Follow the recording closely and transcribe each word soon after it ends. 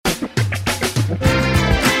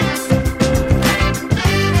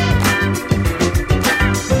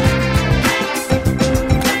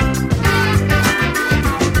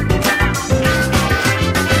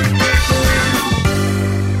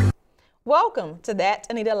Welcome to That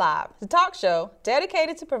Anita Live, the talk show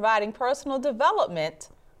dedicated to providing personal development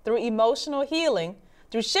through emotional healing,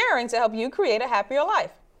 through sharing to help you create a happier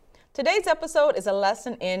life. Today's episode is a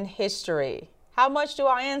lesson in history. How much do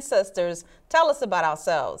our ancestors tell us about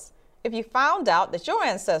ourselves? If you found out that your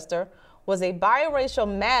ancestor was a biracial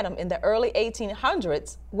madam in the early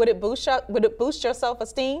 1800s, would it boost your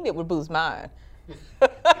self-esteem? It would boost mine.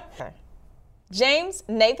 James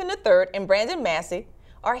Nathan III and Brandon Massey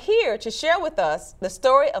are here to share with us the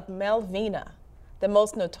story of Melvina, the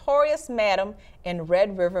most notorious madam in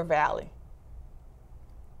Red River Valley.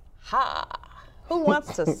 Who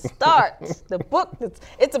wants to start? It's a book.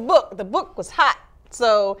 The book was hot.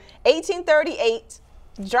 So 1838,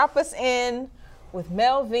 drop us in with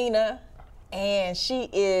Melvina, and she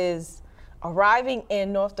is arriving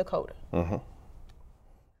in North Dakota.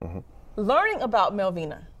 Learning about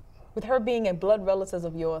Melvina, with her being a blood relative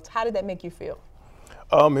of yours, how did that make you feel?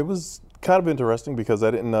 It was kind of interesting because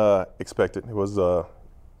I didn't expect it. It was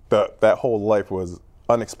that whole life was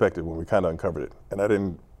unexpected when we kind of uncovered it, and I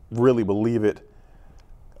didn't really believe it.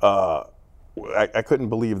 I couldn't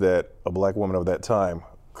believe that a black woman of that time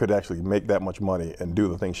could actually make that much money and do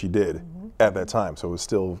the things she did at that time. So it was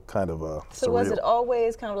still kind of So surreal. Was it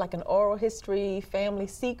always kind of like an oral history, family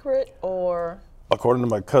secret, or? According to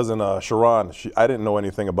my cousin Sharon, I didn't know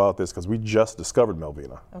anything about this because we just discovered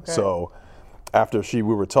Melvina. Okay. So after we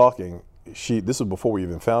were talking, this was before we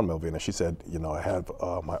even found Melvina. She said, you know, I have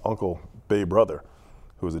my uncle, Bay brother,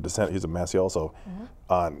 who's a descendant, he's a Massey also.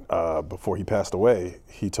 Before he passed away,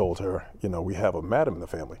 he told her, you know, we have a madam in the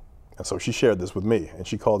family. And so she shared this with me, and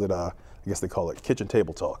she called it, I guess they call it kitchen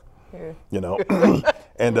table talk. Yeah. You know,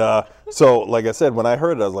 and so like I said, when I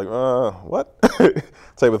heard it, I was like, what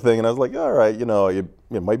type of thing, and I was like, all right, you know, it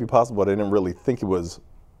might be possible, but I didn't really think it was.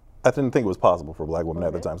 I didn't think it was possible for a black woman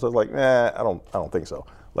at the time. So I was like, I don't think so.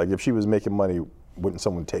 Like if she was making money, wouldn't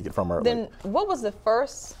someone take it from her? Then what was the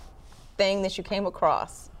first thing that you came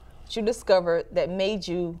across, that you discovered that made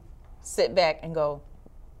you sit back and go,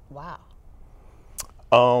 wow?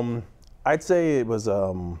 I'd say it was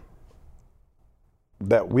that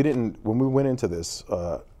when we went into this,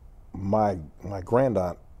 my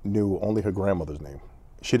grandaunt knew only her grandmother's name.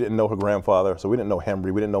 She didn't know her grandfather, so we didn't know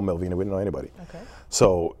Henry, we didn't know Melvina, we didn't know anybody. Okay.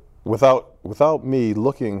 So without me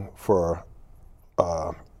looking for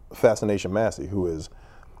Fascination Massey, who is,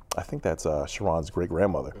 I think that's Sharon's great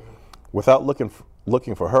grandmother, without looking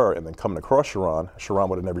for her and then coming across Sharon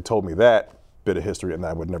would have never told me that bit of history, and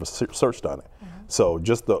I would never searched on it. So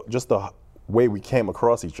just the way we came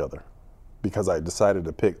across each other, because I decided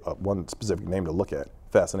to pick one specific name to look at,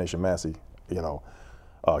 Fascination Massey, you know,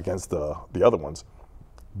 against the other ones,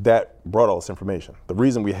 that brought all this information. The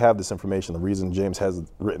reason we have this information, the reason James has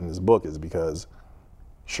written this book is because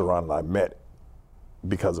Sharon and I met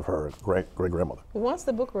because of her great-grandmother. Once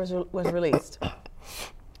the book was released,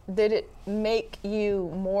 did it make you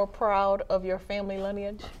more proud of your family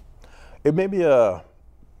lineage? It made me,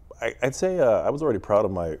 I'd say I was already proud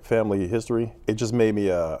of my family history. It just made me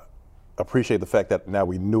appreciate the fact that now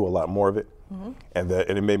we knew a lot more of it, and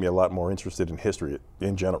it made me a lot more interested in history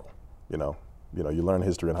in general. You know, you learn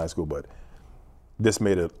history in high school, but this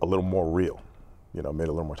made it a little more real. You know, made it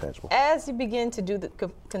a little more tangible. As you begin to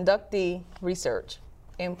conduct the research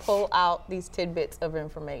and pull out these tidbits of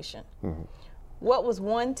information, what was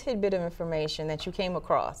one tidbit of information that you came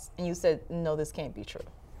across and you said, no, this can't be true?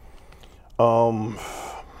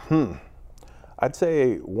 I'd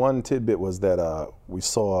say one tidbit was that we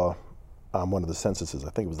saw one of the censuses,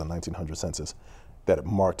 I think it was the 1900 census, that it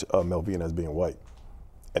marked Melvina as being white.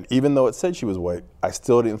 And even though it said she was white, I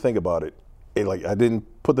still didn't think about it. I didn't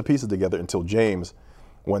put the pieces together until James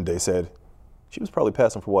one day said, she was probably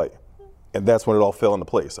passing for white. And that's when it all fell into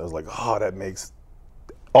place. I was like,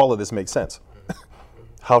 all of this makes sense.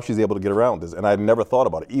 How she's able to get around this. And I'd never thought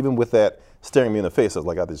about it. Even with that staring me in the face, I was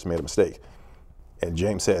like, I just made a mistake. And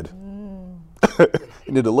James said, you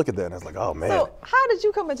need to look at that. And I was like, oh man. So how did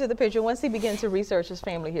you come into the picture once he began to research his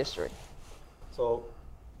family history? So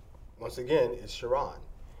once again, it's Sharon.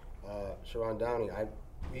 Sharon Downey.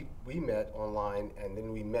 We met online, and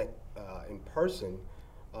then we met in person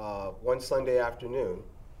one Sunday afternoon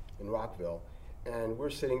in Rockville, and we're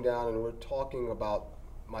sitting down and we're talking about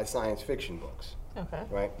my science fiction books. Okay.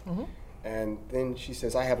 Right? And then she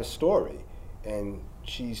says, I have a story, and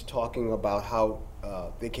she's talking about how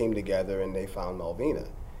they came together and they found Melvina.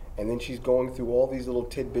 And then she's going through all these little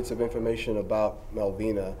tidbits of information about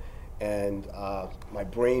Melvina, and my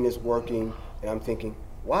brain is working, and I'm thinking,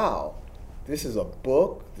 wow, this is a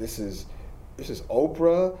book, this is this is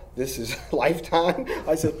Oprah, this is Lifetime.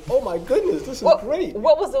 I said, oh my goodness, this is great.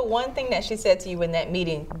 What was the one thing that she said to you in that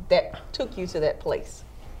meeting that took you to that place?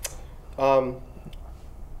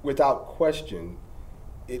 Without question,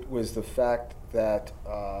 it was the fact that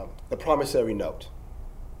the promissory note.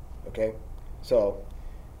 Okay, so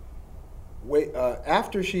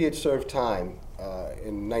after she had served time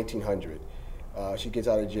in 1900, she gets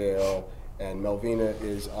out of jail, and Melvina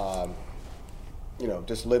is,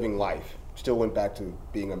 just living life. Still went back to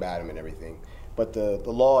being a madam and everything, but the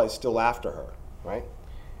law is still after her, right?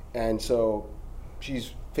 And so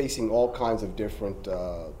she's facing all kinds of different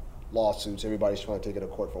lawsuits. Everybody's trying to take her to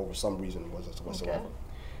court for over some reason whatsoever. Okay.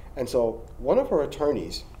 And so one of her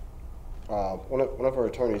attorneys, in one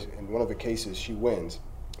of the cases she wins,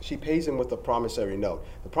 she pays him with a promissory note.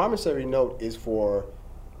 The promissory note is for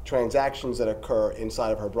transactions that occur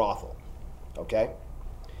inside of her brothel, okay?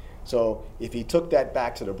 So if he took that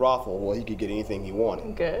back to the brothel, well, he could get anything he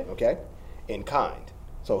wanted, okay, in kind.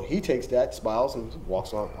 So he takes that, smiles, and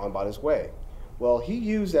walks on about his way. Well, he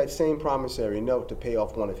used that same promissory note to pay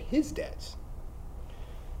off one of his debts.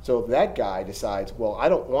 So that guy decides, well, I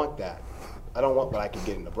don't want that. I don't want what I could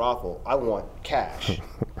get in the brothel. I want cash.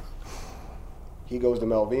 He goes to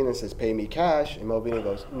Melvina and says, pay me cash. And Melvina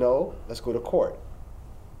goes, no, let's go to court.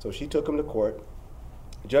 So she took him to court.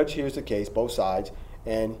 The judge hears the case, both sides,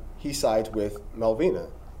 and he sides with Melvina.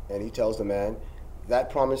 And he tells the man, that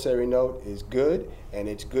promissory note is good, and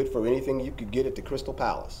it's good for anything you could get at the Crystal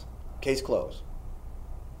Palace. Case closed.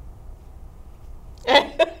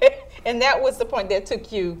 And that was the point that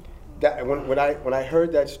took you. That, when I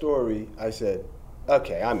heard that story, I said,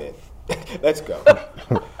 okay, I'm in. Let's go.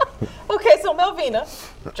 Okay, so Melvina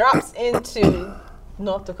drops into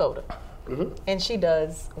North Dakota, and she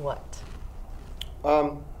does what?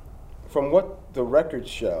 From what the records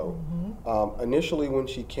show, initially when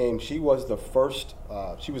she came, she was the first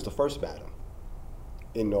madam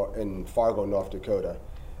in Fargo, North Dakota.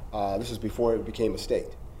 This is before it became a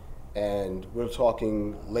state. And we're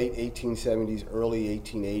talking late 1870s, early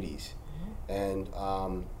 1880s.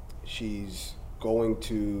 And she's going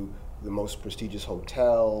to the most prestigious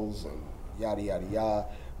hotels and yada, yada, yada.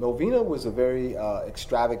 Melvina was a very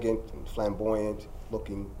extravagant and flamboyant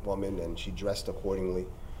looking woman, and she dressed accordingly,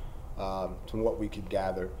 from what we could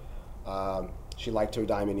gather. She liked her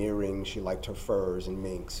diamond earrings, she liked her furs and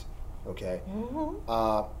minks, okay?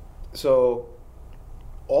 So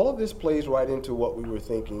all of this plays right into what we were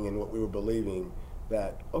thinking and what we were believing,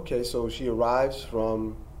 that, okay, so she arrives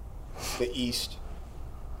from the East,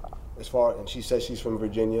 and she says she's from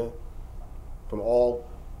Virginia. From all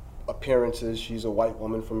appearances, she's a white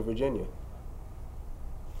woman from Virginia.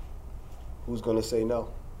 Who's going to say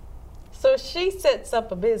no? So she sets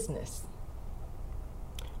up a business.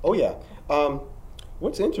 Oh, yeah.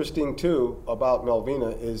 What's interesting, too, about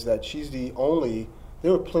Melvina is that she's the only,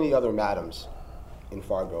 there were plenty other madams in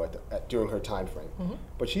Fargo during her time frame,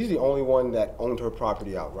 but she's the only one that owned her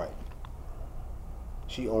property outright.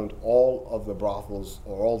 She owned all of the brothels,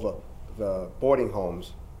 or all the boarding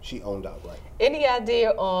homes she owned outright. Any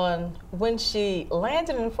idea on when she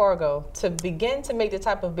landed in Fargo to begin to make the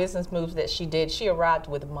type of business moves that she did? She arrived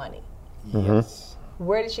with money. Yes.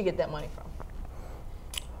 Where did she get that money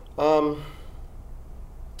from?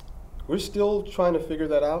 We're still trying to figure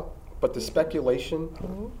that out, but the speculation,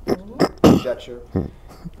 conjecture,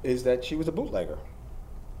 is that she was a bootlegger,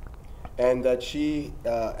 and that she,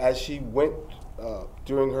 as she went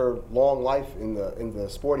during her long life in the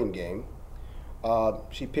sporting game,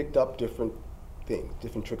 she picked up different things,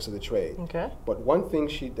 different tricks of the trade. Okay. But one thing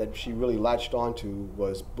that she really latched onto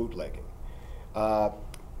was bootlegging.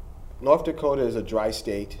 North Dakota is a dry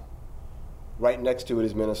state. Right next to it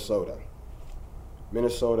is Minnesota.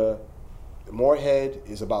 Moorhead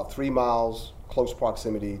is about 3 miles, close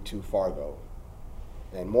proximity to Fargo.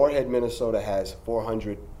 And Moorhead, Minnesota has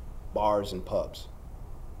 400 bars and pubs.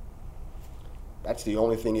 That's the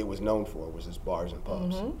only thing it was known for, was its bars and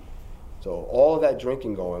pubs. So all of that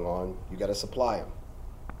drinking going on, you got to supply them.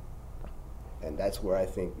 And that's where I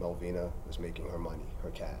think Melvina was making her money, her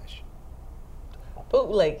cash.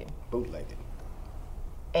 Bootlegging. Bootlegging.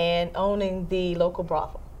 And owning the local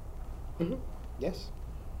brothel. Yes.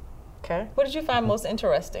 Okay. What did you find most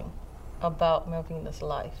interesting about Melvina's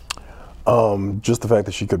life? Just the fact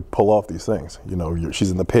that she could pull off these things. You know,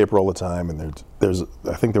 she's in the paper all the time, and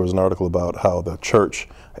I think there was an article about how the church,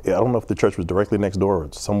 I don't know if the church was directly next door or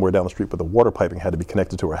somewhere down the street, but the water piping had to be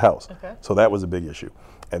connected to her house. Okay. So that was a big issue.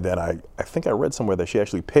 And then I think I read somewhere that she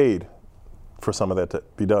actually paid for some of that to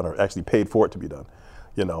be done, or actually paid for it to be done.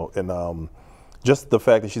 You know, and just the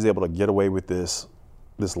fact that she's able to get away with this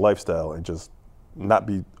lifestyle and just not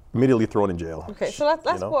be immediately thrown in jail. Okay, so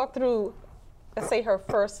let's walk through, let's say her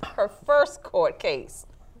first court case,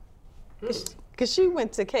 because she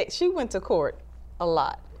went to court a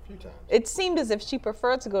lot. A few times. It seemed as if she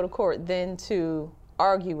preferred to go to court than to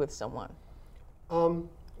argue with someone.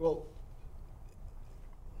 Well,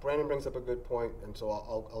 Brandon brings up a good point, and so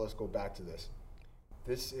I'll let's go back to this.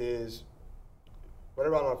 This is right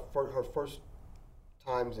around her first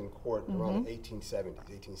times in court, around the 1870s,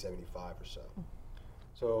 1875 or so.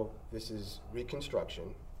 So this is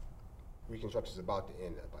Reconstruction. Reconstruction is about to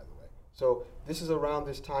end, by the way. So this is around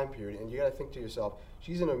this time period, and you got to think to yourself,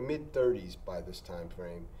 she's in her mid-30s by this time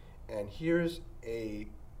frame, and here's a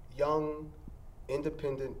young,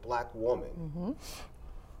 independent black woman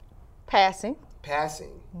Passing.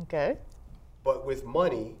 Okay. But with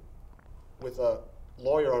money, with a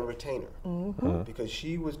lawyer on retainer, because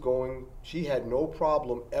she had no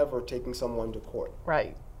problem ever taking someone to court.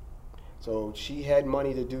 Right. So she had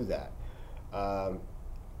money to do that.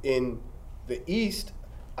 In the East,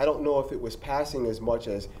 I don't know if it was passing as much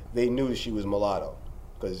as they knew she was mulatto,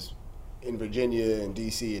 because in Virginia and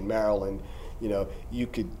D.C. and Maryland, you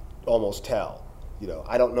could almost tell.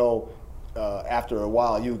 I don't know. After a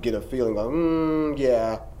while, you get a feeling of,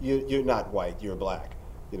 yeah, you're not white, you're black,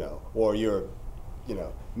 or you're,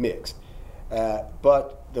 mixed.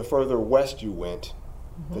 But the further west you went,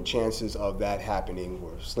 the chances of that happening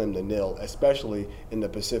were slim to nil, especially in the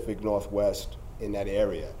Pacific Northwest, in that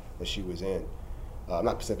area that she was in.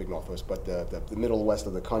 Not Pacific Northwest, but the middle west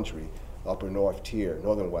of the country, upper north tier,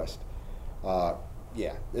 northern west.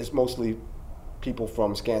 Yeah, it's mostly people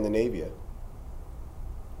from Scandinavia.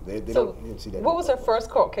 They didn't see that. What was her first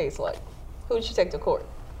court case like? Who did she take to court?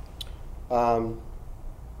 I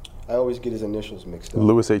always get his initials mixed up.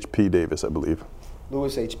 Lewis H.P. Davis, I believe.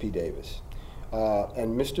 Lewis H.P. Davis.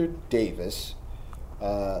 And Mr. Davis,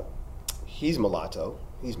 he's mulatto,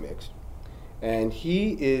 he's mixed. And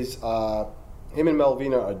he is, him and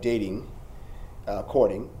Melvina are dating,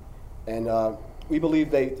 courting. And we believe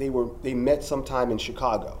they met sometime in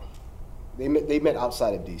Chicago. They met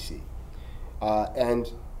outside of D.C.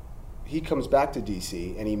 And he comes back to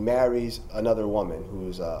D.C. and he marries another woman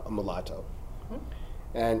who's a mulatto.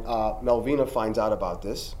 And Melvina finds out about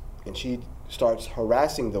this, and she starts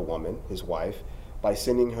harassing the woman, his wife, by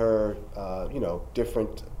sending her,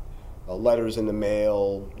 different letters in the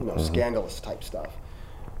mail, scandalous type stuff.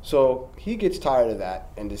 So he gets tired of that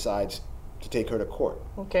and decides to take her to court.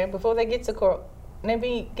 Okay, before they get to court,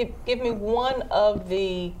 maybe give me one of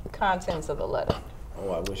the contents of the letter. Oh,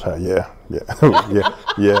 I wish.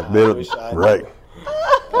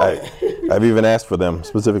 Right. I've even asked for them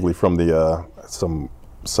specifically from the some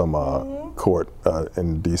court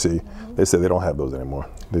in D.C. They said they don't have those anymore.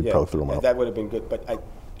 They probably threw them out. That would have been good, but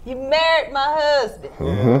you married my husband.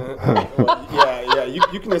 Well,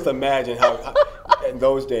 you can just imagine how in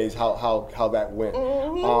those days how that went.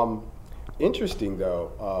 Interesting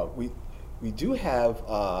though, we do have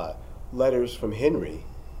letters from Henry.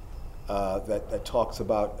 That talks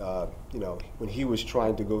about when he was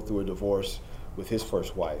trying to go through a divorce with his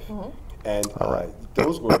first wife, and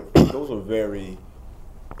those were very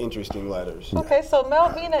interesting letters. Okay, so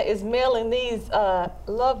Melvina is mailing these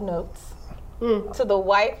love notes to the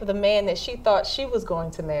wife of the man that she thought she was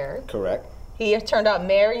going to marry. Correct. He has turned out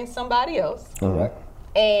marrying somebody else. Correct.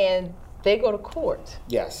 And they go to court.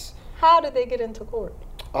 Yes. How did they get into court?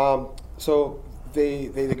 So they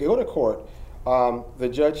go to court. The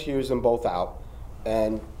judge hears them both out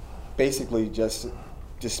and basically just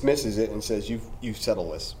dismisses it and says, "You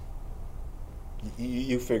settle this.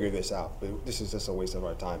 You figure this out. This is just a waste of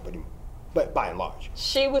our time." But by and large,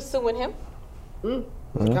 she was suing him.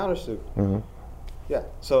 Countersuit. Yeah.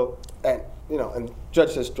 So and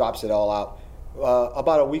judge just drops it all out.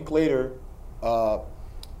 About a week later,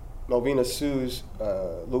 Melvina sues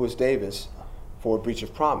Lewis Davis for breach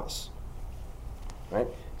of promise. Right.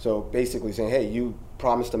 So basically saying, hey, you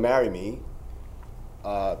promised to marry me,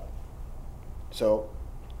 so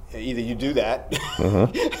either you do that,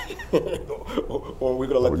 or we're going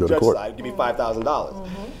to let the judge decide, give me $5,000.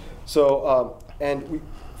 So, and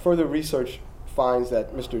further research finds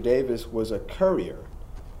that Mr. Davis was a courier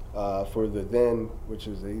for the then, which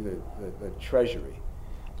was the Treasury.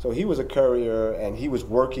 So he was a courier, and he was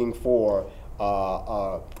working for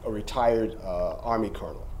a retired Army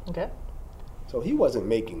colonel. Okay. So he wasn't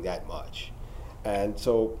making that much. And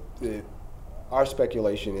so our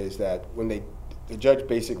speculation is that when the judge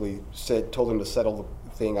basically told him to settle the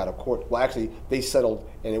thing out of court, well, actually, they settled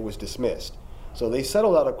and it was dismissed. So they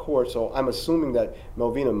settled out of court, so I'm assuming that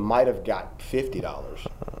Melvina might have got $50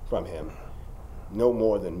 from him, no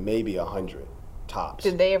more than maybe 100 tops.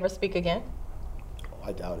 Did they ever speak again?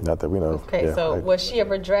 I doubt it. Not that we know. Okay, Yeah, so was she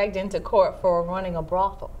ever dragged into court for running a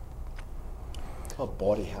brothel? A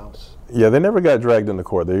bawdy house. Yeah, they never got dragged into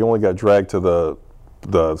court. They only got dragged to the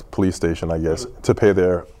police station, I guess, to pay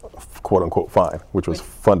their quote-unquote fine, which was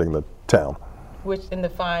funding the town. Which in the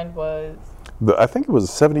fine was? I think it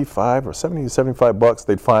was 75 or 70, 75 bucks.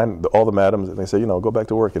 They'd fine all the madams, and they say, go back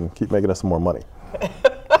to work and keep making us some more money.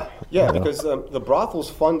 Yeah, because the brothels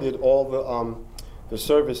funded all the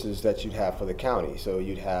services that you'd have for the county. So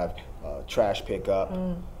you'd have trash pickup,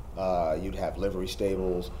 you'd have livery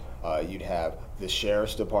stables, you'd have the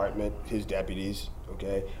sheriff's department, his deputies,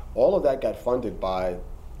 okay? All of that got funded by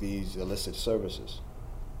these illicit services.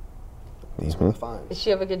 These were the fines. Did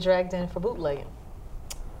she ever get dragged in for bootlegging?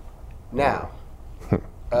 Now,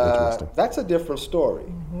 that's a different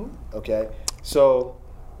story, okay? So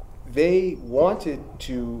they wanted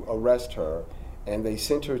to arrest her and they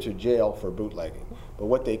sent her to jail for bootlegging. But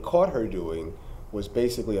what they caught her doing was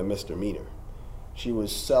basically a misdemeanor. She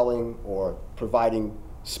was selling or providing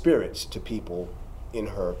spirits to people in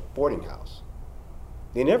her boarding house.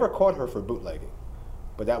 They never caught her for bootlegging,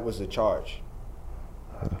 but that was the charge.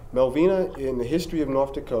 Melvina, in the history of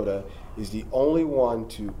North Dakota, is the only one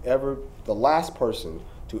to ever, the last person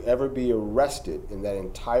to ever be arrested in that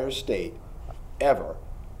entire state, ever,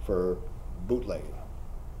 for bootlegging.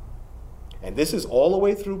 And this is all the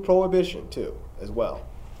way through Prohibition, too, as well.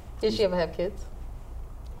 Did she ever have kids?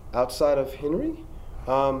 Outside of Henry,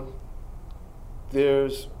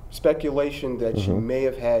 there's speculation that she may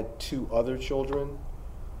have had 2 other children,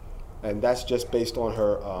 and that's just based on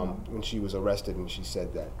her when she was arrested and she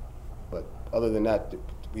said that. But other than that,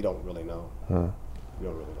 we don't really know. We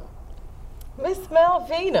don't really know. Miss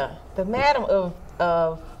Melvina, the madam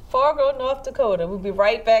of Fargo, North Dakota. We'll be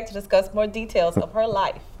right back to discuss more details of her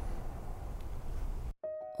life.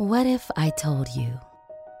 What if I told you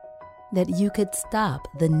that you could stop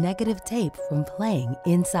the negative tape from playing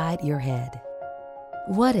inside your head?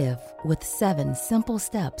 What if, with 7 simple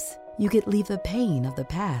steps, you could leave the pain of the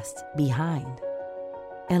past behind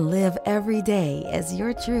and live every day as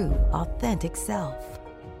your true, authentic self?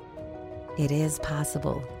 It is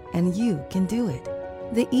possible, and you can do it.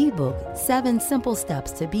 The ebook, 7 Simple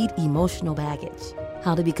Steps to Beat Emotional Baggage,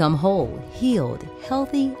 How to Become Whole, Healed,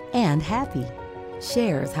 Healthy, and Happy,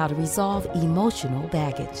 shares how to resolve emotional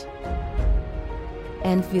baggage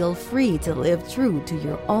and feel free to live true to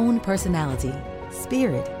your own personality,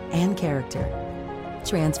 spirit, and character.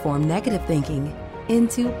 Transform negative thinking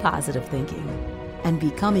into positive thinking and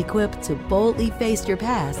become equipped to boldly face your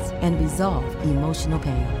past and resolve emotional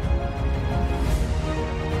pain.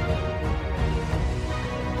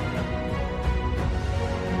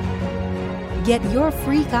 Get your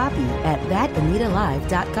free copy at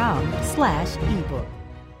thatanitalive.com/ebook.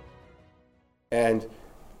 And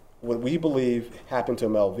what we believe happened to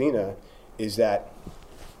Melvina is that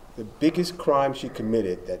the biggest crime she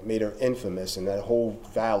committed that made her infamous in that whole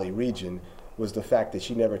valley region was the fact that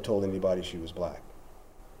she never told anybody she was black.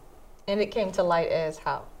 And it came to light as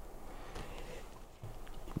how?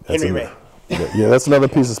 Henry Ray. Yeah, that's another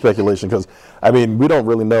piece of speculation because, we don't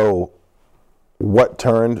really know what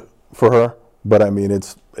turned for her, but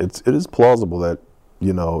it is plausible that,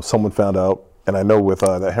 someone found out, and I know with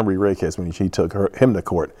that Henry Ray case, when he took him to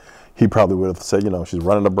court, he probably would have said, she's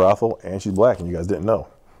running a brothel and she's black and you guys didn't know.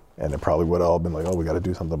 And it probably would have all been like, oh, we got to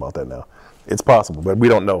do something about that now. It's possible, but we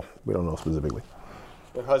don't know. We don't know specifically.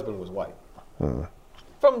 Her husband was white.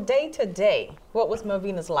 From day to day, what was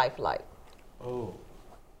Melvina's life like? Oh,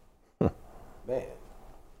 man,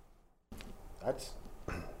 that's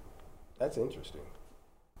interesting.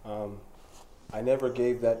 I never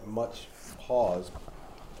gave that much pause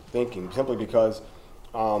thinking, simply because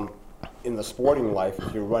in the sporting life,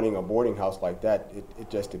 if you're running a boarding house like that, it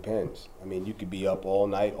just depends. You could be up all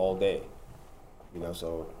night, all day,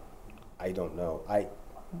 so I don't know.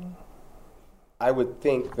 I would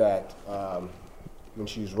think that when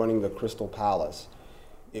she was running the Crystal Palace,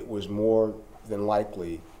 it was more than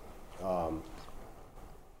likely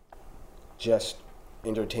just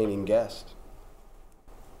entertaining guests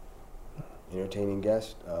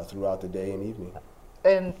throughout the day and evening.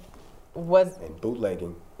 And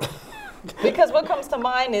bootlegging. Because what comes to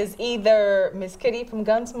mind is either Miss Kitty from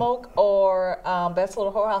Gunsmoke or Best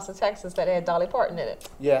Little Whorehouse of Texas that had Dolly Parton in it.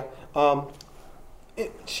 Yeah.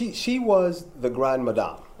 She was the Grand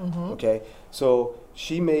Madame, okay? So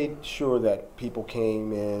she made sure that people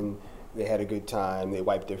came in, they had a good time, they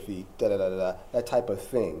wiped their feet, that type of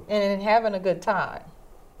thing. And in having a good time,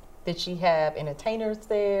 did she have entertainers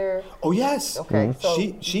there? Oh, yes. Okay, so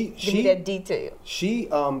give me that detail. She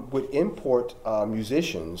would import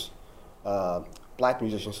musicians, black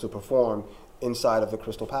musicians, to perform inside of the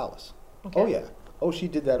Crystal Palace. Okay. Oh yeah. Oh, she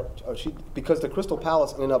did that. Because the Crystal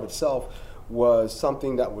Palace in and of itself was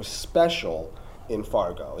something that was special in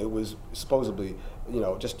Fargo. It was supposedly,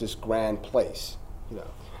 just this grand place.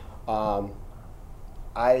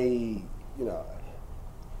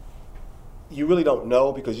 You really don't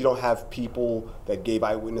know because you don't have people that gave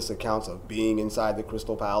eyewitness accounts of being inside the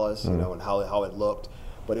Crystal Palace, and how it looked.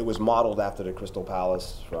 But it was modeled after the Crystal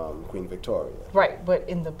Palace from Queen Victoria. Right, but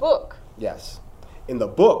in the book. Yes. In the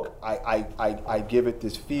book, I give it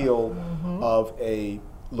this feel of a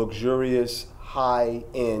luxurious,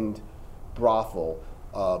 high-end brothel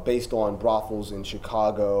based on brothels in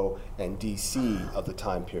Chicago and D.C. of the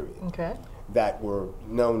time period. Okay. That were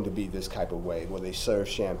known to be this type of way, where they serve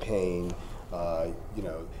champagne.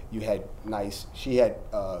 She had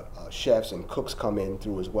chefs and cooks come in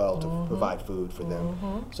through as well to provide food for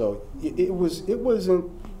them. So it was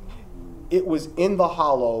in the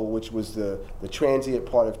Hollow, which was the transient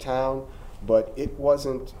part of town, but it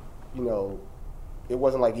wasn't, it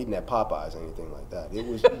wasn't like eating at Popeyes or anything like that. It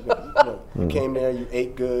was, you came there, you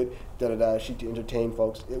ate good, she entertained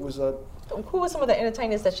folks. It was a. Who were some of the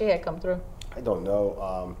entertainers that she had come through? I don't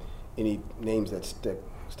know any names that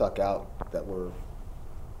stuck out that were,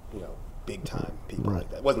 big time people like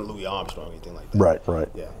that. It wasn't Louis Armstrong or anything like that. Right.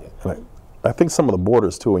 Yeah. And I think some of the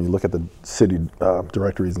borders too, when you look at the city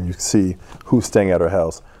directories and you see who's staying at her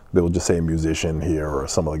house, they will just say a musician here or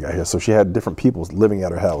some other guy here. So she had different people living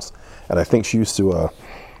at her house. And I think she used to,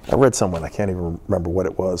 I read somewhere, I can't even remember what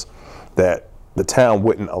it was, that the town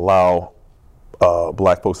wouldn't allow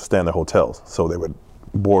black folks to stay in their hotels. So they would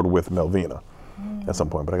board with Melvina at some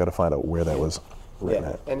point. But I got to find out where that was written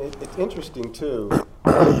at. And it's interesting too.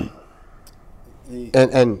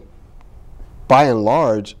 And by and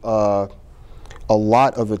large, a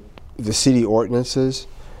lot of the city ordinances,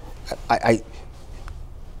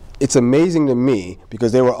 it's amazing to me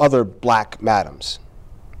because there were other black madams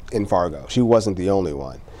in Fargo. She wasn't the only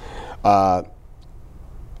one.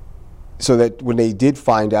 So that when they did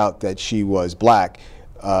find out that she was black,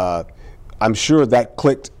 I'm sure that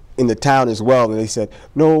clicked in the town as well, and they said,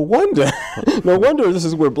 no wonder this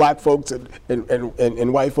is where black folks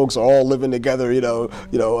and white folks are all living together,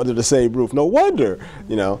 under the same roof. No wonder,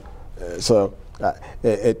 So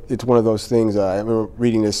it's one of those things. I remember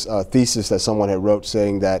reading this thesis that someone had wrote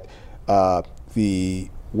saying that the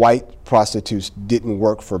white prostitutes didn't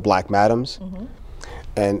work for black madams,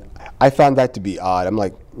 and I found that to be odd. I'm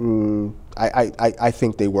like, I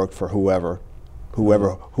think they worked for whoever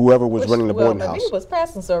was running the boarding house. Melvina was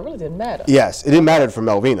passing, so it really didn't matter. Yes, it didn't matter for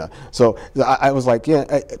Melvina. So I was like,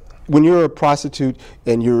 when you're a prostitute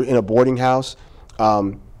and you're in a boarding house,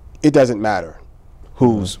 it doesn't matter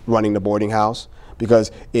who's running the boarding house,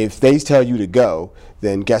 because if they tell you to go,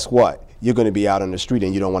 then guess what? You're going to be out on the street,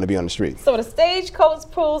 and you don't want to be on the street. So the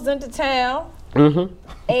stagecoach pulls into town, and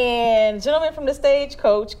a gentleman from the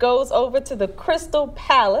stagecoach goes over to the Crystal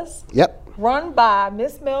Palace. Yep. Run by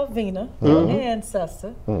Miss Melvina, your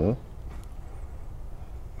ancestor. Why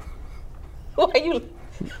are you?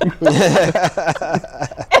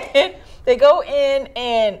 And they go in,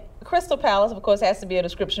 and Crystal Palace, of course, has to be a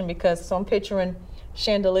description because so I'm picturing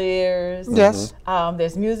chandeliers. Yes.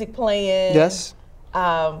 There's music playing. Yes.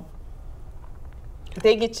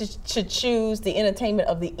 They get to choose the entertainment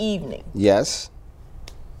of the evening. Yes.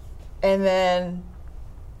 And then,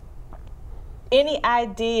 any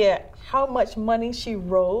idea how much money she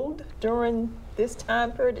rolled during this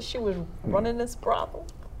time period that she was running this brothel?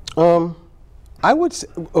 I would say,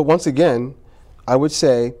 once again, I would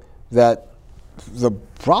say that the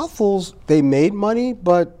brothels, they made money,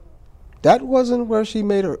 but that wasn't where she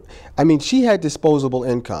made her. I mean, she had disposable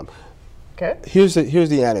income. Okay. Here's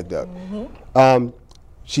the anecdote.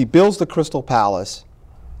 She builds the Crystal Palace,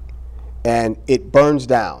 and it burns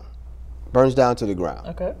down to the ground.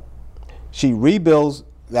 Okay. She rebuilds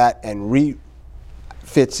that and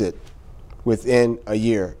refits it within a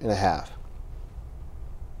year and a half.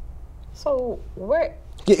 So where?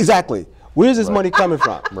 Yeah, exactly. Where's this money coming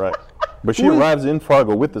from? Right. But she arrives in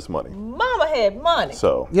Fargo with this money. Mama had money.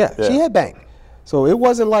 So Yeah, she had bank. So it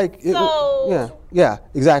wasn't like yeah,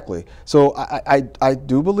 exactly. So I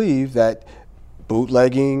do believe that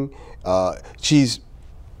bootlegging. She's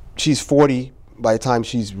 40 by the time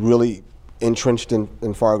she's really entrenched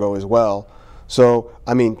in Fargo as well. So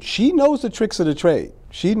I mean, she knows the tricks of the trade.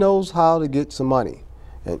 She knows how to get some money,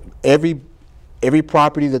 and every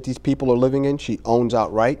property that these people are living in, she owns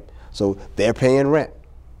outright. So they're paying rent.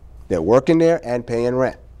 They're working there and paying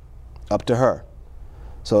rent, up to her.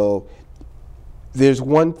 So there's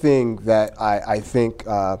one thing that I think,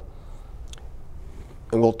 and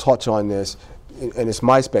we'll touch on this, and it's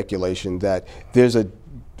my speculation, that there's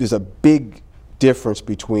a big difference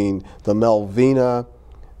between the Melvina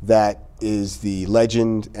that is the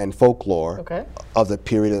legend and folklore of the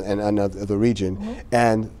period and of the region,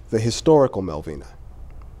 and the historical Melvina.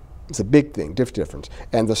 It's a big thing, difference.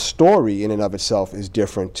 And the story in and of itself is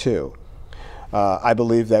different too. I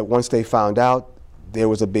believe that once they found out, there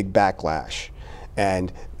was a big backlash.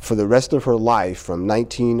 And for the rest of her life, from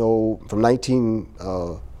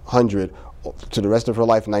 1900 to the rest of her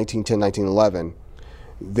life, 1910, 1911,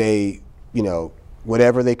 they,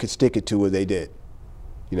 whatever they could stick it to her, they did.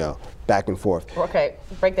 Back and forth. Okay,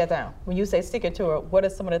 break that down. When you say stick it to her, what are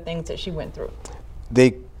some of the things that she went through?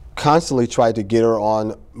 They constantly tried to get her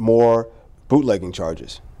on more bootlegging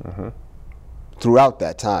charges. Throughout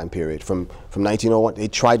that time period, from 1901, they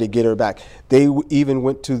tried to get her back. They even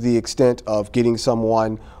went to the extent of getting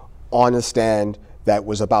someone on a stand that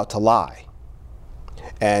was about to lie.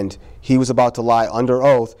 And he was about to lie under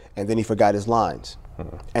oath, and then he forgot his lines,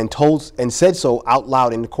 and said so out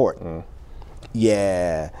loud in the court.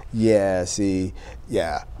 Yeah, see,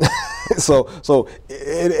 yeah. so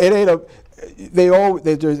it ain't a.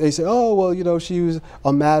 They say, oh well, she was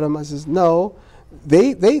a madam. I says no.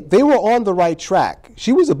 They were on the right track.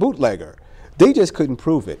 She was a bootlegger. They just couldn't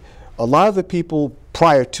prove it. A lot of the people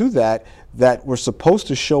prior to that were supposed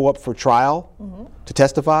to show up for trial to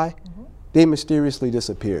testify, they mysteriously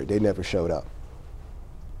disappeared. They never showed up.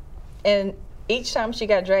 And each time she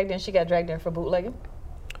got dragged in for bootlegging?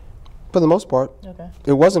 For the most part. Okay.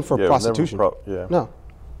 It wasn't for prostitution. No.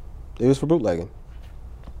 It was for bootlegging.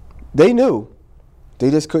 They knew.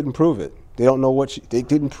 They just couldn't prove it. They don't know they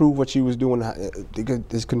didn't prove what she was doing. They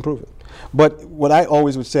just couldn't prove it. But what I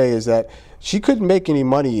always would say is that she couldn't make any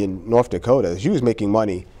money in North Dakota. She was making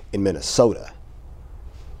money in Minnesota.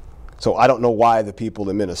 So I don't know why the people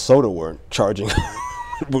in Minnesota weren't charging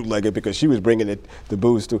bootlegger, because she was bringing the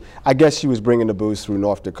booze through. I guess she was bringing the booze through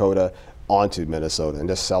North Dakota onto Minnesota and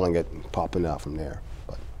just selling it and popping out from there.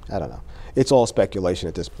 But I don't know. It's all speculation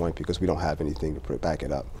at this point because we don't have anything to back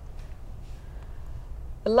it up.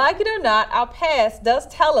 Like it or not, our past does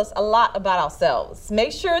tell us a lot about ourselves.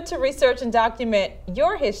 Make sure to research and document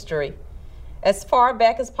your history as far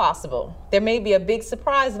back as possible. There may be a big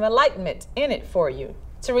surprise of enlightenment in it for you.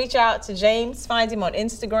 To reach out to James, find him on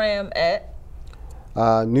Instagram at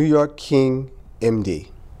New York King MD.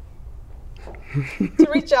 To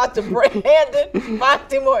reach out to Brandon,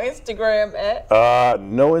 find him on Instagram at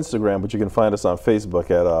no Instagram, but you can find us on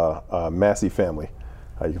Facebook at Massey Family.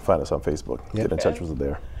 You can find us on Facebook. Get in touch with us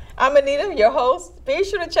there. I'm Anita, your host. Be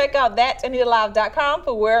sure to check out thatanitalive.com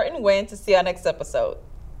for where and when to see our next episode.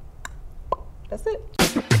 That's it.